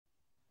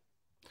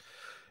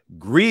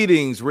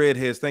Greetings,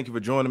 Redheads. Thank you for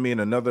joining me in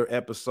another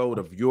episode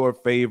of your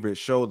favorite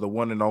show, the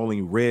one and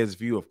only Red's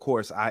View. Of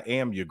course, I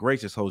am your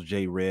gracious host,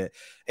 Jay Red,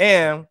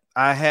 and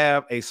I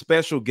have a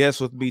special guest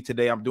with me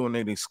today. I'm doing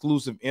an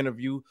exclusive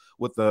interview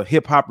with a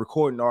hip-hop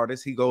recording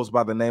artist. He goes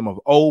by the name of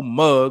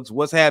MUGZ.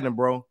 What's happening,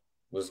 bro?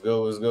 What's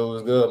good? What's good?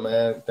 What's good,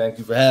 man? Thank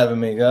you for having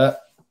me, God.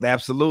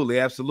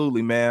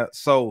 Absolutely, man.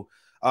 So,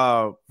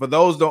 for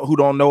those who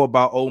don't know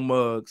about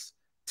MUGZ,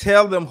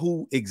 tell them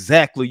who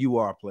exactly you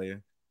are,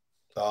 player.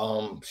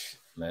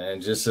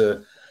 Man, just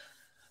an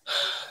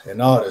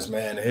artist,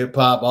 man, a hip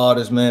hop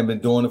artist, man. Been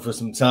doing it for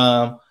some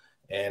time,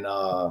 and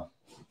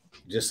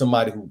just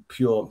somebody who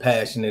pure and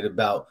passionate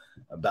about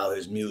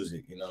his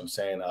music. You know what I'm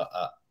saying?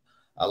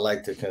 I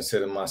like to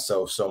consider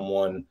myself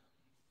someone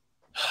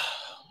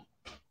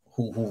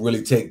who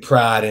really take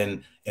pride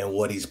in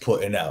what he's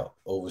putting out.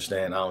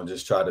 Understand? I don't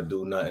just try to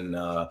do nothing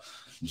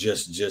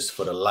just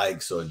for the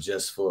likes or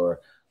just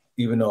for.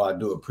 Even though I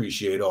do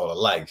appreciate all the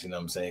likes, you know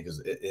what I'm saying? Because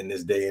in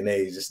this day and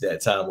age, it's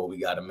that time where we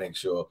got to make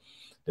sure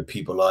the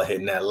people are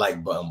hitting that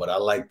like button. But I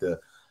like the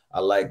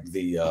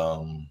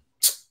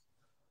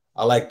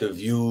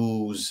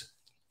views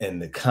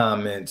and the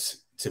comments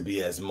to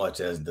be as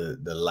much as the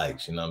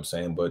likes, you know what I'm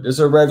saying? But just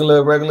a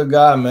regular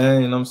guy,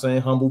 man, you know what I'm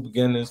saying? Humble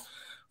beginnings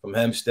from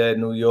Hempstead,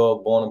 New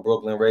York, born in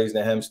Brooklyn, raised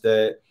in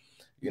Hempstead,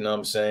 you know what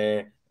I'm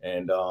saying?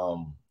 And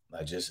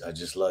I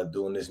just love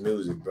doing this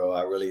music, bro.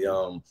 I really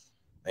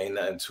ain't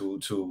nothing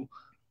too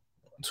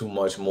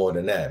much more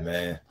than that,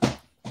 man.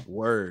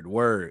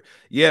 Word.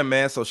 Yeah,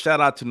 man. So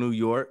shout out to New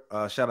York.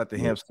 Shout out to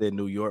Hempstead,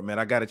 New York, man.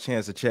 I got a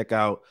chance to check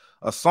out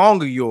a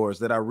song of yours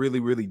that I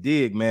really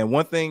dig, man.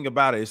 One thing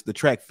about it is the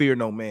track Fear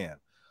No Man.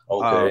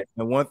 Okay.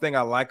 And one thing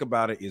I like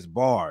about it is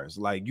bars.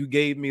 Like you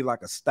gave me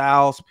like a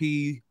Styles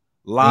P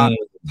lock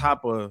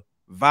type of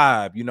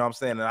vibe, you know what I'm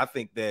saying? And I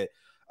think that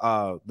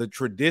the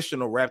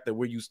traditional rap that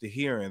we're used to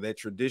hearing, that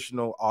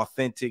traditional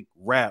authentic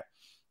rap,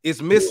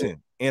 is missing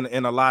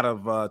in a lot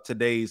of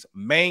today's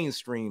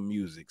mainstream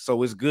music.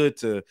 So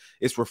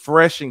it's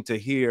refreshing to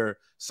hear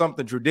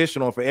something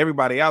traditional. For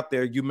everybody out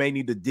there, you may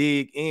need to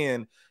dig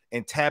in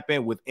and tap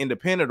in with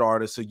independent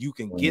artists so you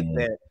can get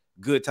that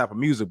good type of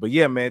music. But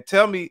yeah, man,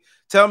 tell me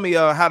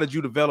how did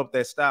you develop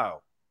that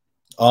style?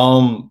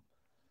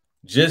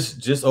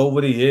 Just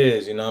over the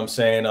years, you know what I'm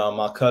saying?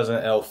 My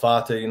cousin El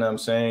Fata, you know what I'm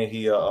saying?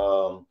 He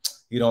don't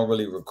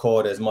really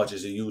record as much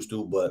as he used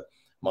to, but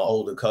my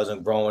older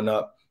cousin growing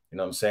up, you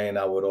know what I'm saying?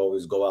 I would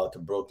always go out to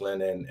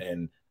Brooklyn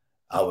and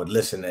I would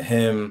listen to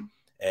him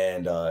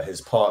and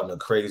his partner,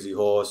 Crazy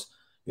Horse.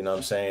 You know what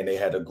I'm saying? They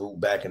had a group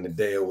back in the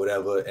day or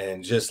whatever.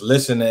 And just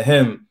listen to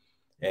him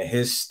and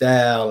his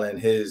style and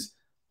his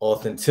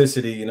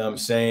authenticity, you know what I'm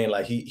saying?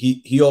 Like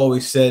he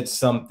always said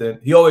something.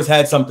 He always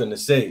had something to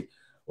say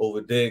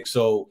over dig.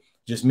 So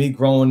just me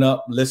growing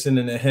up,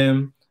 listening to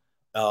him,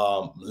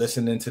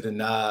 listening to the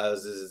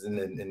Nas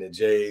and the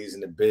J's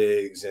and the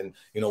Bigs and,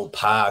 you know,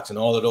 Pox and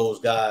all of those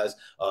guys,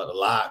 the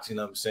Locks, you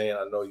know what I'm saying?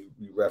 I know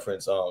you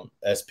reference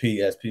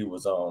SP. SP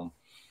was I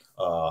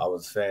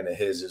was a fan of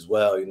his as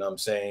well, you know what I'm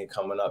saying,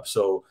 coming up.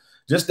 So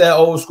just that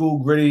old school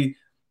gritty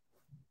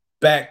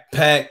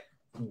backpack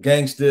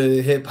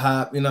gangster hip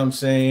hop, you know what I'm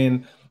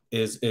saying,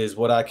 is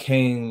what I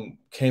came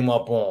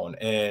up on.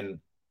 And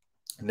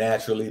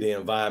naturally the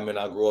environment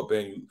I grew up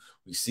in,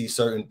 we see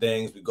certain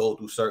things, we go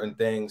through certain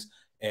things.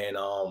 And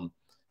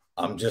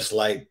I'm just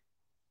like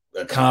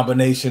a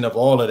combination of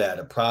all of that,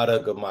 a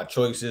product of my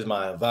choices,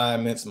 my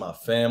environments, my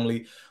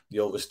family,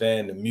 you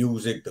understand, the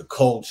music, the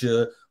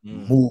culture,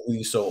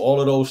 movies. So all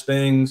of those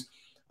things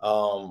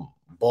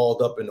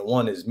balled up into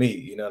one is me,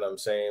 you know what I'm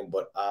saying?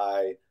 But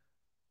I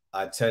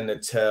tend to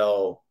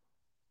tell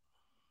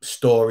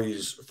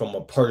stories from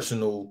a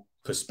personal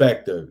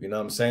perspective, you know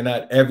what I'm saying?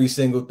 Not every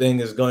single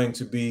thing is going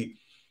to be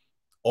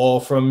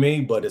all from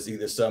me, but it's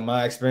either some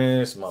my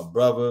experience, my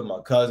brother, my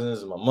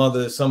cousins, my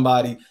mother,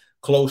 somebody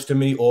close to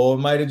me, or it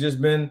might have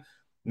just been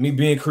me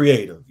being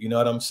creative. You know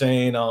what I'm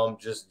saying?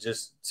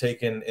 Just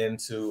taking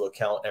into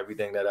account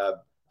everything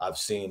that I've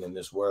seen in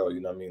this world.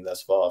 You know what I mean?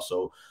 Thus far.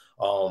 So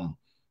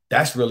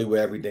that's really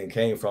where everything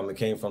came from. It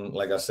came from,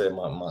 like I said,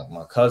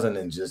 my cousin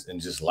and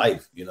just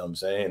life. You know what I'm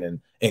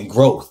saying? And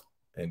growth.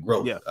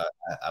 Yeah.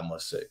 I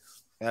must say.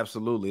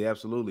 Absolutely.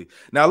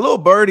 Now, Lil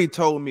Birdie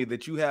told me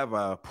that you have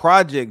a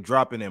project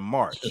dropping in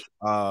March.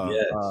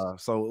 Yes.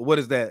 So what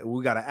is that?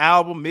 We got an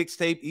album,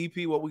 mixtape,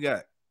 EP. What we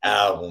got?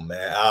 Album,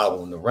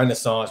 the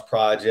Renaissance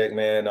Project,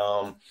 man.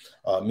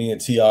 Me and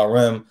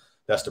TRM,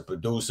 that's the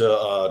producer.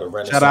 The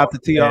Renaissance. Shout out to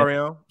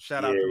TRM.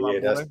 Shout out to my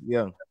boy. That's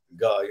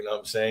God, you know what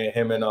I'm saying?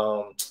 Him and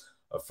a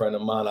friend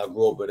of mine I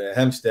grew up with in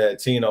Hempstead,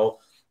 Tino.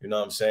 You know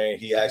what I'm saying?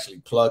 He actually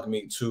plugged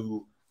me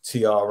to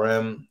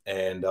TRM,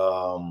 and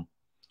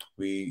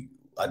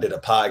I did a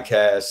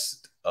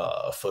podcast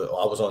I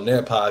was on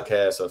their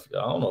podcast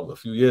a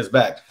few years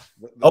back.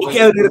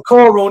 Okay, I did a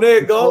call room. There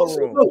you go.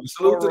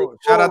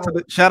 Shout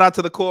out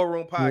to the Call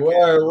Room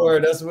podcast.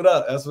 Word. That's what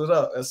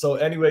up. And so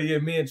anyway, yeah,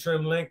 me and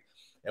Trim Link,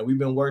 and we've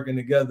been working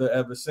together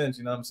ever since.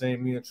 You know what I'm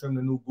saying? Me and Trim,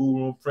 the new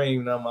Guru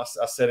Frame. I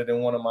said it in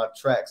one of my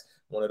tracks.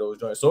 one of those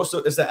joints. So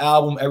it's an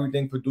album,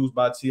 everything produced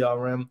by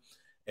TRM,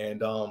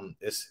 and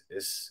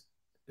it's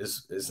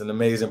an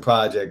amazing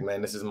project,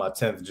 man. This is my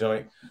 10th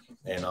joint,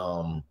 and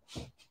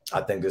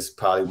I think it's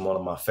probably one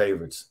of my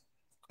favorites.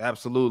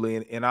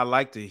 Absolutely. And I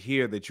like to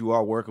hear that you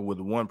are working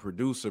with one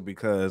producer,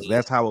 because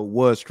that's how it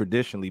was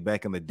traditionally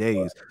back in the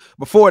days.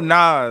 Before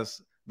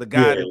Nas, the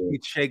guy that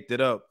shaked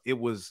it up, it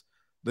was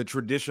the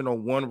traditional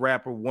one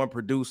rapper, one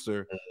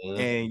producer,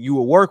 and you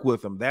will work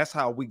with them. That's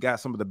how we got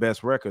some of the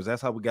best records.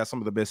 That's how we got some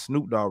of the best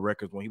Snoop Dogg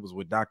records when he was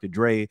with Dr.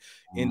 Dre,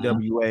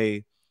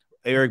 NWA,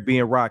 Eric B.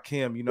 and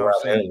Rakim, you know what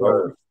I'm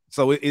saying?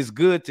 So it's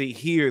good to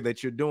hear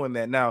that you're doing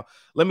that. Now,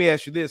 let me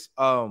ask you this.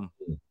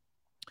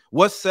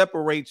 What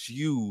separates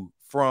you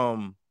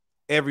from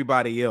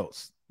everybody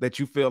else that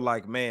you feel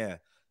like, man,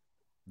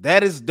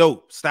 that is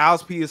dope?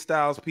 Styles P is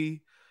Styles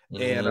P,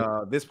 and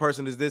this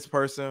person is this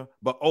person,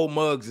 but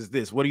MUGZ is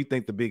this. What do you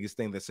think the biggest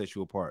thing that sets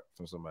you apart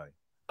from somebody?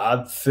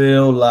 I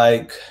feel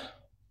like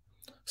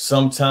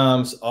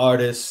sometimes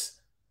artists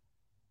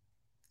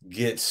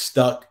get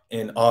stuck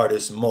in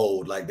artist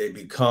mode, like they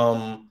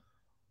become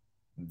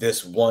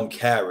this one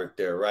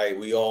character, right?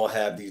 We all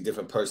have these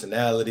different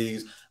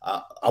personalities.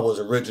 I was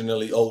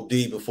originally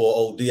OD.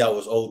 Before OD, I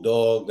was O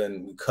Dog.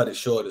 Then we cut it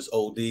short as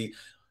OD.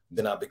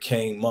 Then I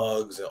became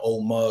MUGZ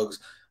and MUGZ.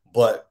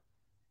 But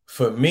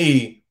for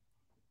me,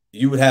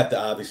 you would have to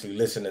obviously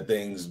listen to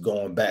things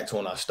going back to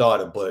when I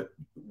started. But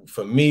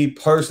for me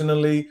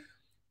personally,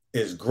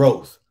 it's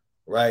growth,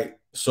 right?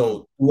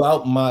 So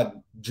throughout my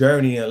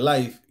journey in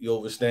life, you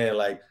understand,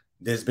 like,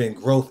 there's been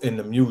growth in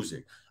the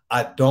music.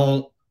 I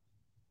don't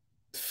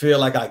feel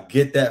like I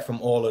get that from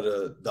all of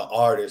the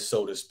artists,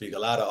 so to speak. A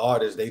lot of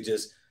artists, they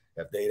just,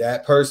 if they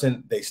that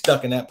person, they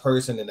stuck in that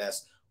person, and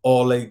that's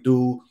all they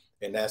do,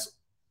 and that's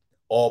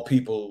all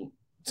people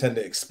tend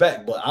to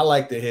expect. But I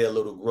like to hear a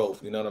little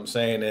growth, you know what I'm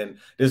saying? And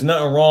there's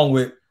nothing wrong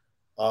with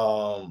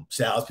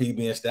Styles P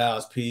being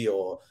Styles P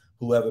or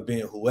whoever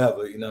being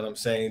whoever, you know what I'm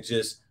saying?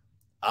 Just,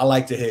 I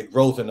like to hear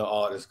growth in the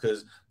artist,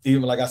 because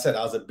even, like I said,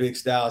 I was a big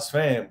Styles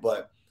fan,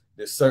 but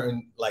there's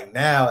certain, like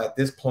now at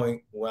this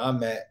point where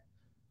I'm at,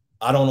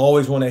 I don't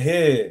always want to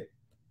hear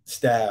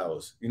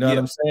Styles. You know what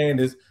I'm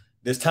saying?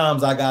 There's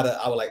times I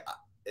would like,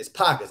 it's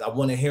pockets. I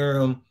want to hear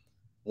him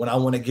when I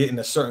want to get in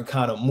a certain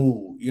kind of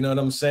mood. You know what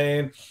I'm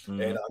saying?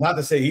 And not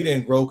to say he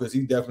didn't grow, because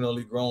he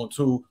definitely grown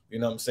too, you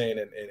know what I'm saying,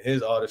 in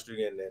his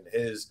artistry and in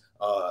his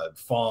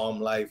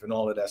farm life and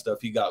all of that stuff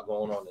he got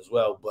going on as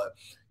well. But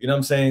you know what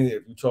I'm saying?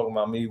 If you're talking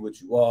about me,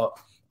 what you are,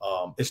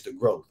 it's the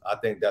growth. I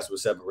think that's what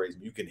separates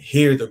me. You can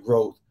hear the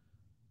growth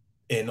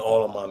in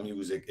all of my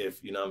music,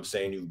 if you know what I'm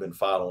saying, you've been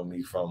following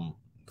me from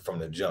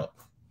the jump.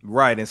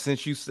 Right. And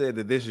since you said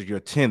that this is your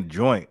 10th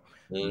joint,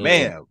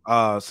 man,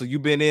 so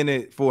you've been in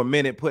it for a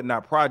minute putting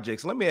out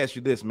projects. Let me ask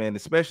you this, man,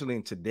 especially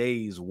in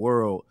today's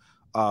world,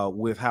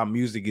 with how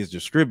music is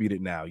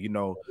distributed now. You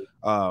know,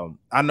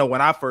 I know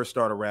when I first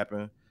started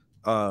rapping,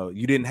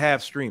 you didn't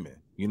have streaming,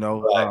 you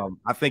know.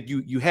 I think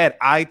you had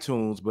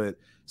iTunes, but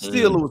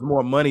still it was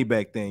more money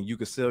back then. You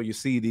could sell your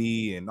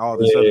CD and all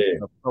this other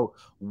stuff. So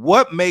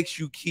what makes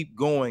you keep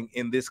going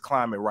in this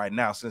climate right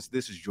now, since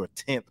this is your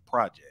 10th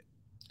project?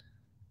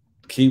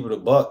 Keep it a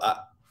buck.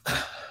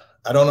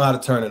 I don't know how to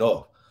turn it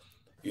off.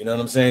 You know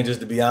what I'm saying?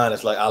 Just to be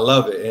honest, like, I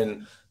love it.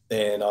 And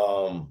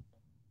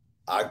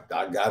I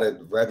got a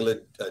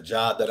regular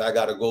job that I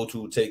got to go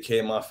to, take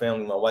care of my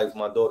family, my wife,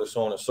 my daughter,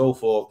 so on and so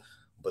forth.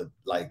 But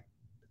like,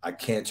 I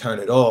can't turn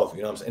it off,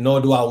 you know what I'm saying? Nor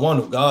do I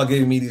want to. God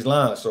gave me these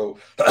lines, so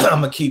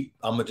I'm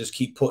gonna just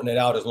keep putting it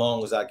out as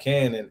long as I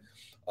can.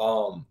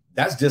 And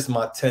that's just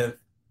my 10th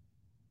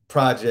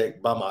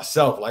project by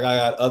myself. Like, I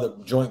got other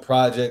joint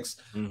projects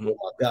with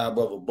my guy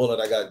brother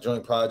Bullet. I got a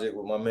joint project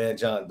with my man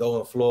John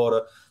Doe in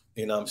Florida,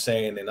 you know what I'm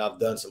saying? And I've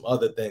done some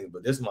other things,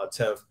 but this is my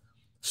 10th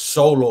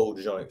solo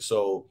joint.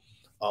 So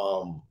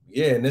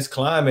yeah, in this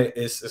climate,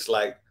 it's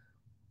like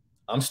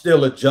I'm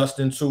still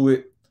adjusting to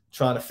it,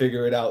 trying to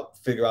figure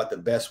out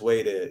the best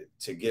way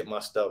to get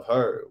my stuff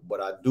heard.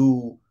 But I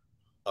do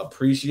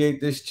appreciate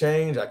this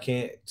change. I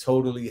can't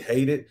totally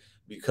hate it,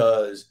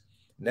 because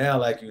now,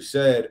 like you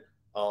said,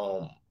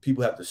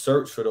 people have to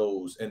search for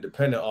those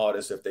independent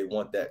artists if they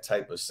want that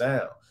type of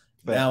sound.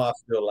 Now I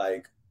feel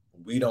like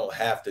we don't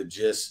have to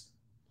just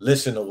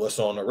listen to what's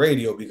on the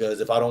radio,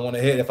 because if I want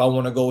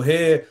to go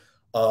hear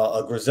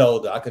a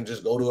Griselda, I can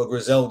just go to a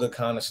Griselda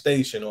kind of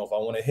station. Or if I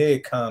want to hear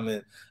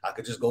Common, I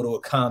could just go to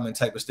a Common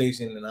type of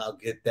station, and I'll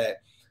get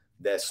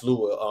that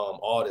slew of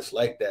artists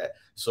like that.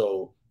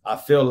 So I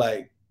feel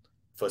like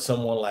for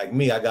someone like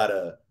me, I got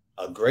a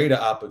greater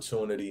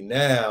opportunity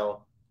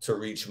now to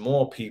reach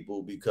more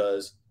people,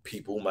 because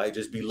people might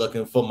just be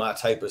looking for my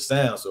type of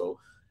sound. So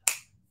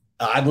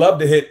I'd love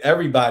to hit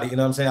everybody, you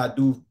know what I'm saying? I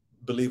do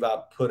believe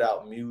I put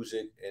out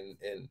music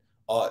and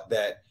art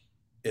that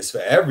is for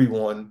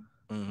everyone.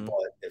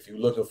 But if you're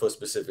looking for a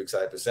specific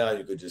type of sound,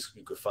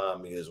 you could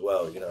find me as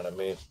well. You know what I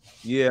mean?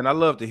 Yeah, and I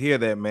love to hear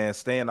that, man.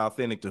 Staying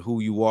authentic to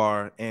who you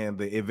are, and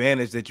the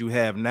advantage that you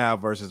have now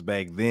versus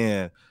back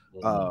then.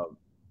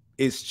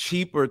 It's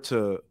cheaper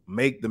to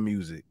make the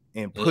music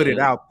and put it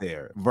out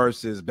there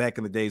versus back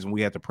in the days when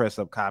we had to press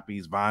up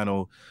copies,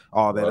 vinyl,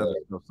 all that other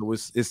stuff. So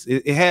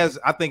it has,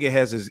 I think it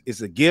has,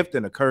 it's a gift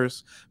and a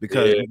curse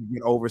because we can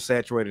get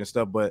oversaturated and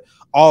stuff. But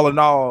all in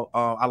all,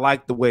 I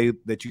like the way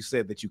that you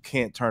said that you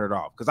can't turn it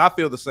off, because I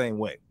feel the same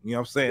way. You know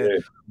what I'm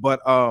saying?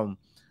 But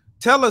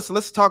tell us,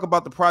 let's talk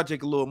about the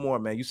project a little more,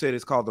 man. You said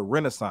it's called the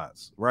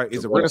Renaissance, right?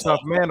 Is it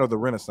Renaissance Man or the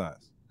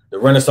Renaissance? The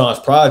Renaissance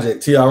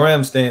Project.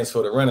 TRM stands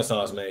for the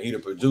Renaissance Man. He the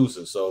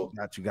producer. So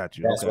got you.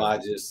 That's why I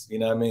just, you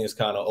know what I mean? It's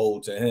kind of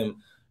old to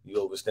him.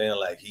 You understand?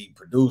 Like, he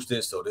produced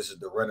it. So this is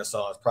the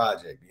Renaissance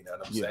Project. You know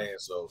what I'm saying?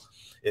 So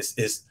it's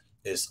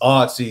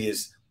artsy.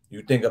 It's,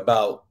 you think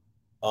about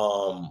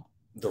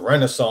the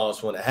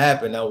Renaissance when it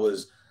happened, that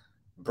was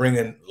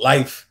bringing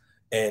life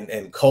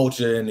and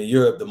culture into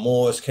Europe. The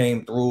Moors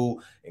came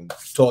through and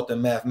taught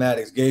them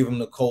mathematics, gave them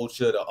the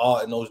culture, the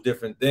art, and those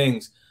different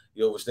things.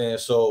 You understand?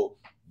 So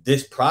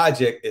this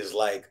project is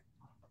like,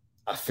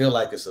 I feel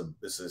like it's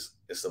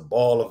a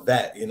ball of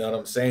that. You know what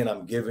I'm saying?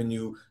 I'm giving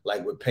you,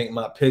 like with Paint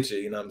My Picture,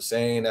 you know what I'm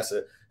saying? It's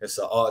an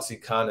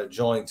artsy kind of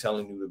joint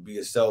telling you to be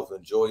yourself,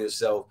 enjoy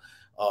yourself.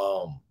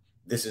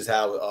 This is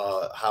how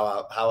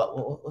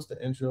what's the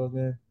intro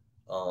again?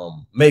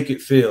 Make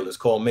It Feel. It's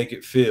called Make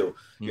It Feel.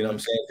 You know what I'm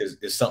saying? Because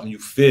it's something you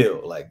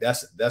feel. Like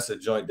that's a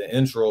joint. The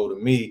intro to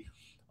me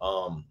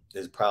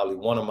is probably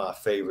one of my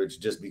favorites,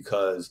 just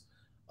because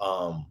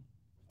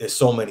there's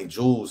so many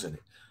jewels in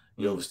it.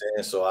 You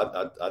understand? So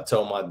I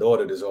tell my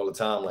daughter this all the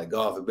time, like,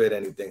 God forbid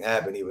anything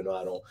happen, even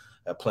though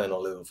I plan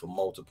on living for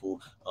multiple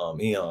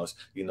eons.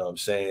 You know what I'm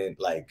saying?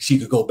 Like, she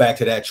could go back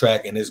to that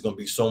track and there's going to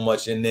be so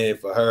much in there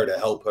for her to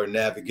help her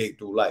navigate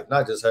through life.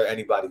 Not just her,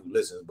 anybody who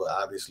listens, but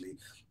obviously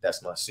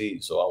that's my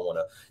seed. So I want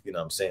to, you know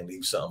what I'm saying,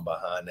 leave something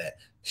behind that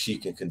she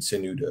can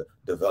continue to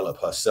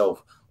develop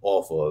herself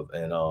off of.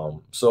 And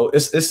so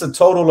it's a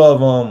total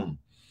of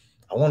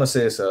I want to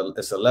say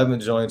it's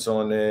 11 joints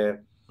on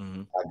there.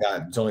 I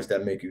got joints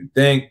that make you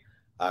think.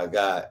 I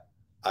got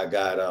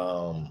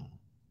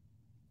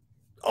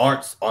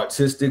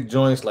artistic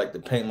joints like the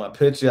Paint My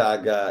Picture. I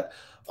got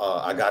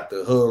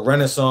the Hood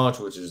Renaissance,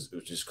 which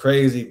is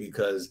crazy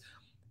because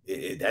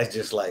that's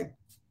just like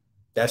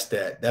that's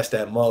that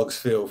MUGZ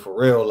feel for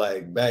real.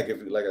 Like, back,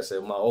 like I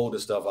said, my older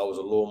stuff, I was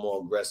a little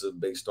more aggressive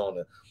based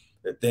on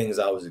the things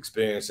I was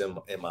experiencing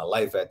in my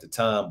life at the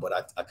time.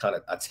 But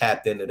I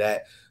tapped into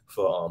that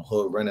for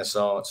Hood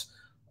Renaissance.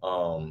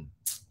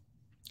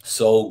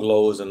 Soul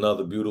Glow is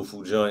another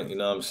beautiful joint. You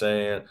know what I'm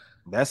saying?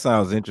 That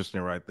sounds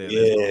interesting right there.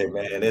 Yeah,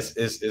 man.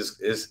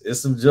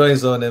 It's some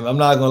joints on them. I'm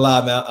not gonna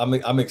lie,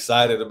 man. I'm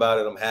excited about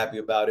it. I'm happy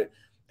about it,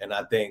 and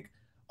I think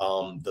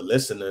the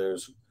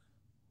listeners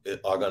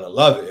are gonna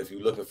love it. If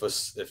you're looking for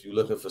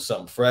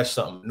something fresh,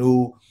 something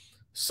new,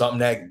 something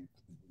that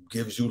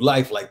gives you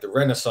life, like the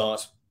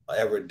Renaissance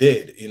ever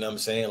did. You know what I'm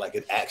saying? Like,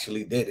 it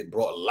actually did. It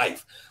brought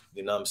life.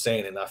 You know what I'm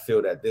saying? And I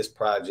feel that this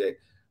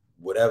project,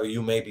 whatever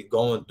you may be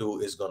going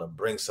through, is going to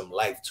bring some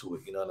life to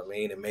it. You know what I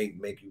mean? It may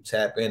make you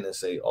tap in and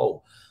say,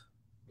 oh,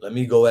 let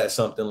me go at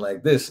something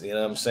like this. You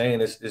know what I'm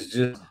saying?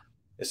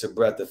 It's a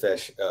breath of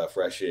fresh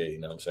air. You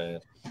know what I'm saying?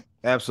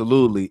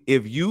 Absolutely.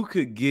 If you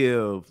could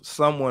give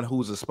someone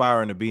who's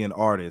aspiring to be an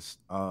artist,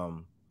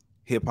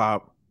 hip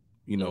hop,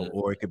 you know,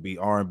 or it could be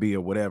R&B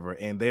or whatever,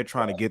 and they're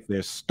trying to get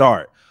their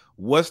start,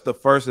 what's the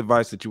first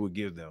advice that you would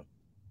give them?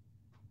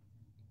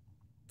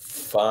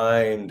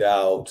 Find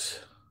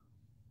out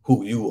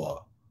who you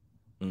are.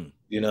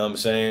 You know what I'm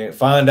saying?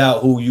 Find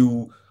out who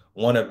you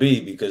want to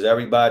be, because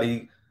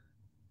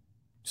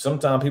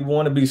sometimes people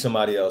want to be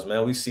somebody else,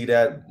 man. We see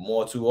that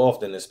more too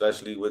often,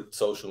 especially with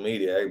social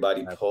media.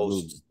 Everybody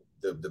posts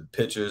the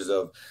pictures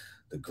of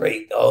the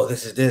great, oh,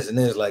 this is this and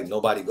this. Like,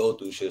 nobody go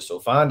through shit. So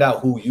find out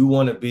who you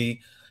want to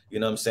be. You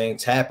know what I'm saying?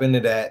 Tap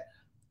into that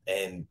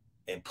and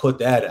put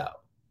that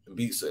out.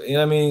 You know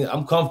what I mean?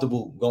 I'm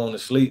comfortable going to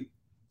sleep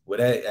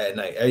with that at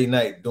night, every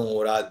night, doing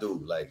what I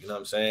do. Like, you know what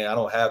I'm saying? I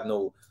don't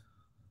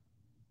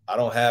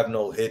have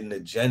no hidden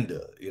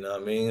agenda. You know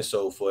what I mean?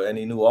 So for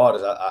any new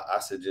artist, I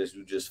suggest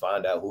you just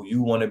find out who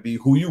you want to be,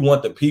 who you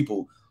want the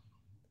people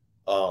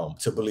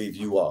to believe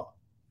you are.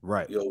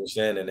 Right. You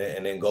understand? And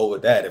then go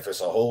with that. If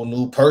it's a whole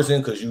new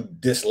person because you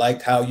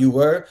disliked how you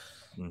were,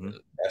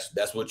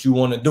 that's what you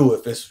want to do.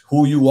 If it's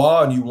who you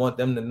are and you want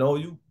them to know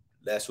you,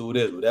 that's who it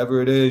is.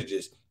 Whatever it is,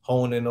 just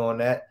hone in on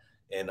that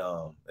and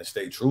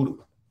stay true to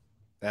it.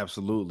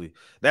 Absolutely.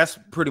 That's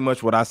pretty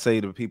much what I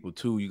say to people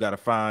too. You got to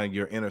find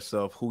your inner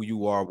self, who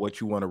you are, what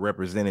you want to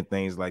represent, and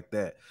things like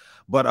that.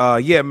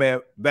 But yeah,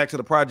 man, back to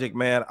the project,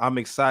 man. I'm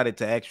excited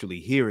to actually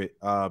hear it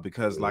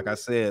because, like I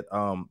said,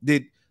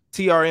 did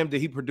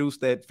he produce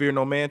that Fear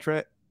No Man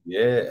track?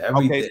 Yeah,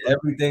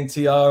 everything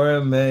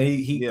TRM, man.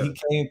 He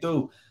came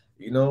through.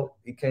 You know,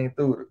 he came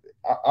through.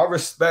 I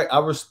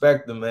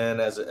respect the man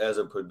as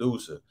a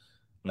producer.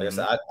 Like I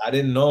said, I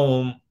didn't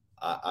know him.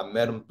 I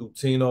met him through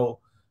Tino.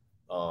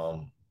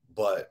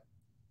 But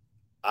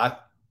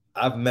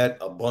I've met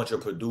a bunch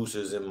of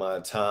producers in my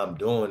time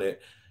doing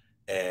it,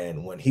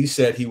 and when he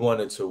said he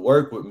wanted to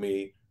work with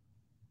me,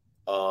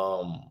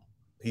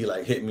 he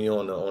like hit me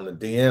on the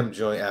DM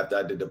joint after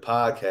I did the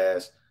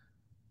podcast,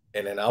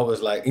 And then I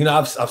was like, you know,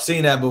 I've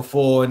seen that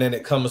before. And then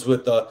it comes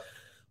with the,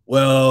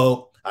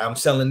 well, I'm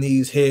selling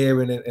these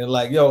here, and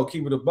like, yo,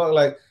 keep it a buck.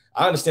 Like,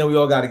 I understand we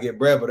all got to get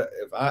bread, but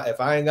if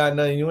I ain't got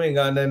nothing, you ain't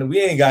got nothing,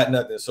 we ain't got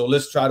nothing. So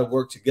let's try to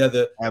work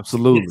together.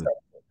 Absolutely.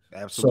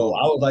 So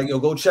I was like, yo,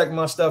 go check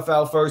my stuff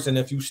out first, and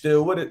if you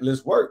still with it,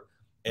 let's work.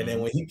 And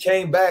then when he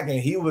came back and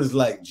he was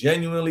like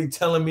genuinely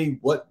telling me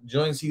what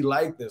joints he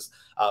liked, this,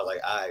 I was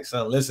like, all right,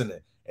 son, listening.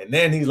 And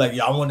then he's like,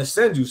 yo, I want to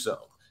send you some.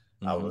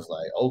 I was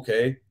like,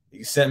 okay.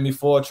 He sent me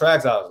 4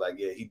 tracks. I was like,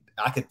 yeah,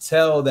 I could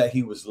tell that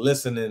he was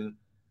listening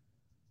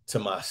to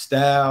my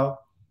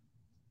style.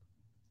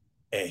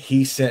 And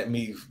he sent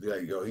me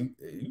like, yo,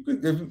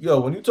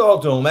 when you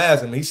talk to him,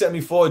 ask him. He sent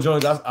me 4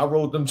 joints. I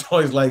wrote them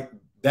joints like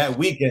that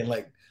weekend.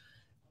 Like,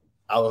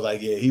 I was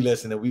like, yeah, he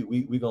listened.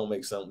 We gonna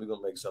make something. We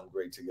gonna make something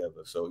great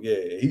together. So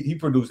yeah, he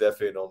produced that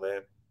fit, though,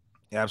 man.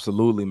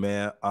 Absolutely,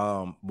 man.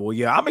 Well,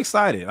 yeah, I'm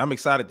excited. I'm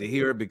excited to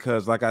hear it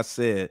because, like I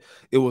said,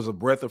 it was a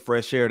breath of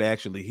fresh air to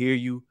actually hear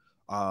you.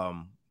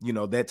 You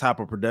know, that type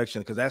of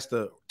production, because that's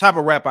the type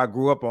of rap I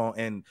grew up on.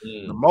 And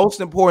the most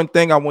important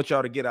thing I want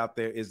y'all to get out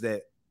there is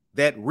that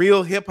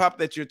real hip hop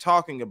that you're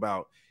talking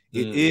about,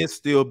 it is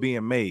still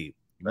being made.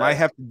 You might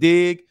have to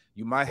dig,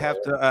 you might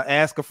have to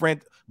ask a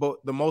friend, but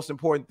the most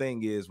important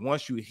thing is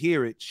once you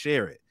hear it,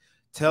 share it.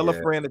 Tell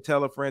a friend to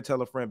tell a friend,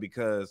 tell a friend,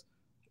 because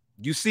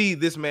you see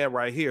this man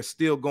right here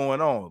still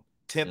going on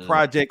 10th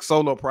project,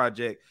 solo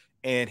project,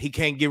 and he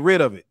can't get rid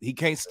of it. He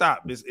can't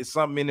stop. It's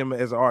something in him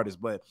as an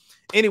artist. But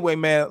anyway,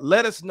 man,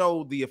 let us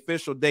know the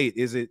official date.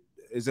 Is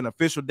an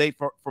official date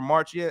for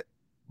March yet?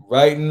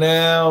 Right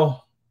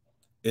now,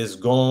 it's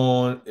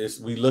gone.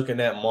 We looking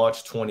at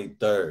March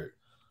 23rd.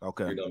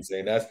 Okay. You know what I'm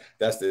saying?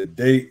 That's the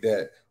date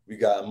that we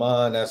got in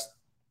mind. That's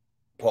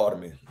part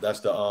of me. That's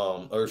the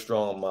Earth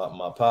Strong,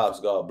 my pops,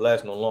 God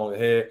bless, no longer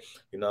here.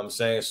 You know what I'm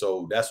saying?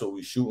 So that's what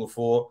we shooting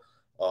for.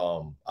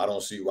 I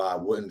don't see why I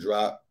wouldn't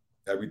drop.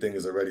 Everything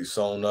is already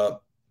sewn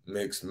up,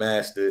 mixed,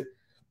 mastered.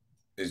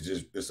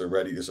 It's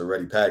already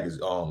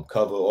packaged.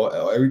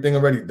 Cover, everything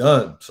already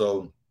done.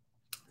 So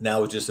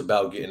now it's just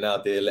about getting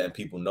out there, letting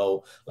people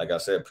know. Like I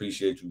said,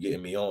 appreciate you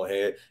getting me on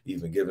here,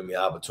 even giving me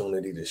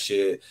opportunity to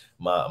share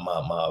my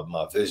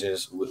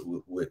visions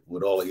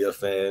with all of your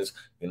fans.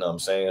 You know what I'm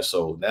saying?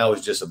 So now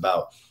it's just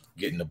about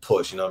getting the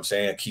push. You know what I'm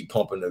saying? Keep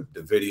pumping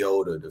the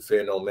video. The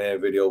Fear No Man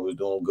video was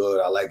doing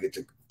good. I like it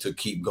to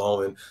keep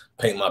going.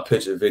 Paint My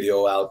Picture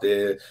video out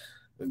there.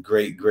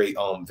 Great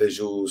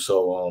visuals.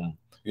 So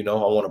you know,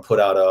 I want to put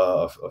out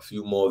a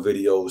few more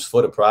videos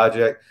for the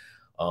project.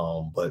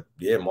 But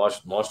yeah,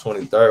 March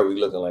 23rd,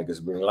 we looking like it's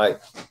green light.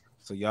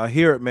 So y'all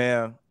hear it,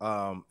 man.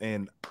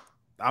 And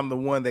I'm the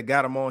one that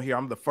got him on here.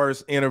 I'm the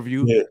first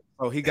interview. Yeah.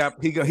 So he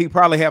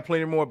probably had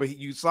plenty more, but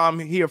you saw him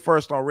here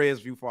first on Red's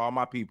View for all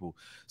my people.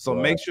 So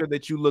make sure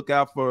that you look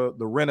out for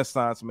the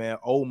Renaissance, man.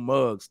 Old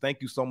MUGZ.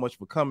 Thank you so much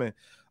for coming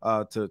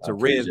to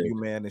Red's View,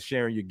 man, and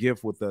sharing your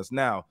gift with us.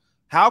 Now,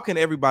 how can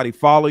everybody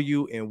follow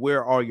you, and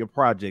where are your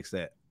projects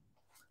at?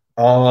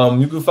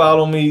 You can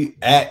follow me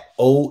at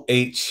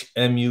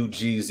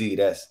OHMUGZ.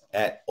 That's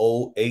at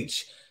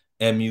OHMUGZ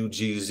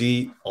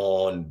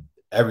on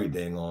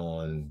everything,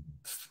 on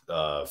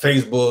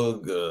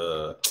Facebook,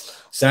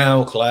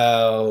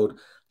 SoundCloud,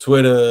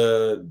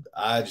 Twitter,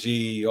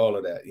 IG, all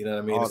of that. You know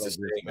what I mean? It's the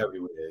same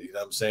everywhere. You know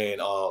what I'm saying?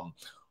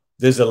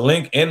 There's a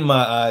link in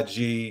my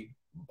IG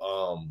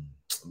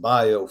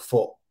bio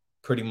for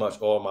pretty much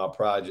all my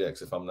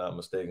projects, if I'm not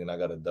mistaken. I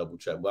got to double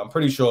check, but I'm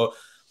pretty sure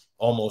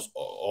almost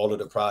all of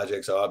the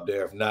projects are up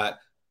there. If not,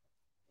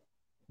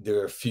 there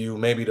are a few.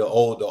 Maybe the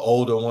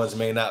older ones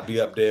may not be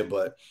up there,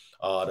 but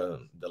the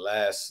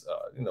last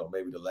you know,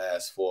 maybe the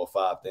last 4 or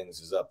 5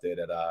 things is up there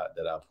that I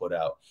put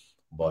out.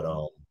 But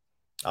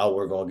I'll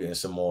work on getting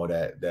some more of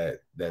that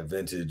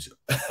vintage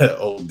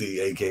OD,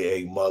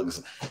 aka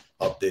MUGZ,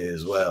 up there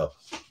as well.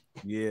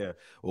 Yeah,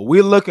 well,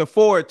 we're looking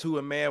forward to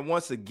it, man.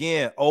 Once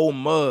again, old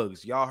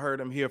MUGZ, y'all heard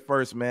him here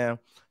first, man.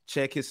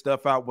 Check his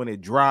stuff out when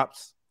it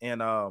drops,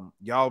 and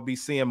y'all be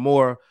seeing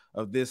more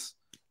of this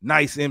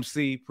nice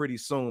MC pretty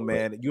soon,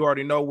 man. You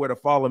already know where to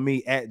follow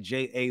me at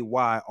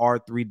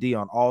JAYR3D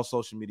on all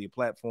social media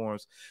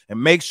platforms,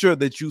 and make sure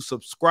that you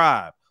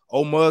subscribe.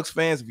 Old MUGZ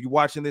fans, if you're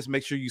watching this,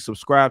 make sure you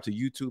subscribe to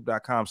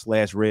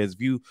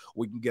youtube.com/RedsView.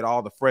 We can get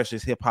all the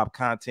freshest hip hop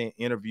content,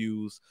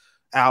 interviews,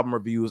 album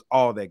reviews,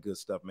 all that good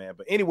stuff, man.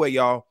 But anyway,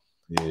 y'all,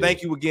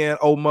 thank you again,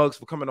 Old MUGZ,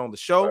 for coming on the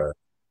show.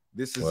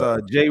 This is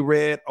J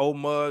Red, Old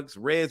MUGZ,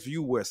 Red's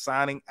View. We're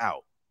signing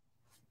out.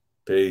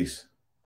 Peace.